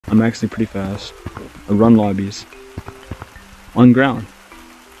I'm actually pretty fast. I run lobbies on ground.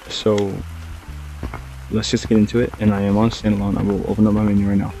 So let's just get into it. And I am on standalone. I will open up my menu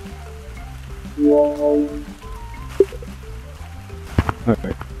right now.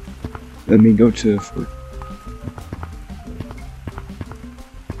 Alright. Let me go to Fort.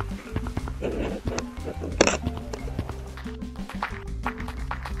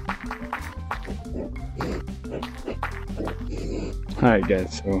 Alright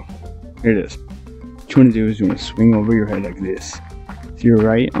guys, so here it is. What you want to do is you want to swing over your head like this to your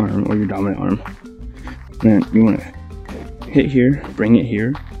right arm or your dominant arm. Then you want to hit here, bring it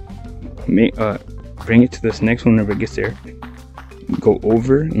here, bring it to this next one whenever it gets there. Go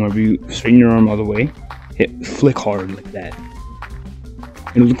over, and whenever you straighten your arm all the way, hit flick hard like that.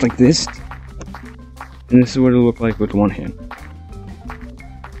 It'll look like this, and this is what it'll look like with one hand.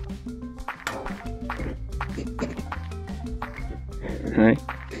 Alright,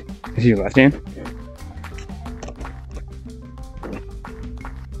 this is your left hand.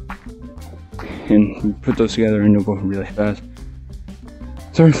 And you put those together and you'll go really fast.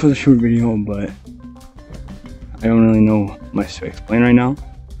 Sorry for the short video, but I don't really know much to explain right now.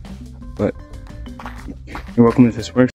 But you're welcome if this works.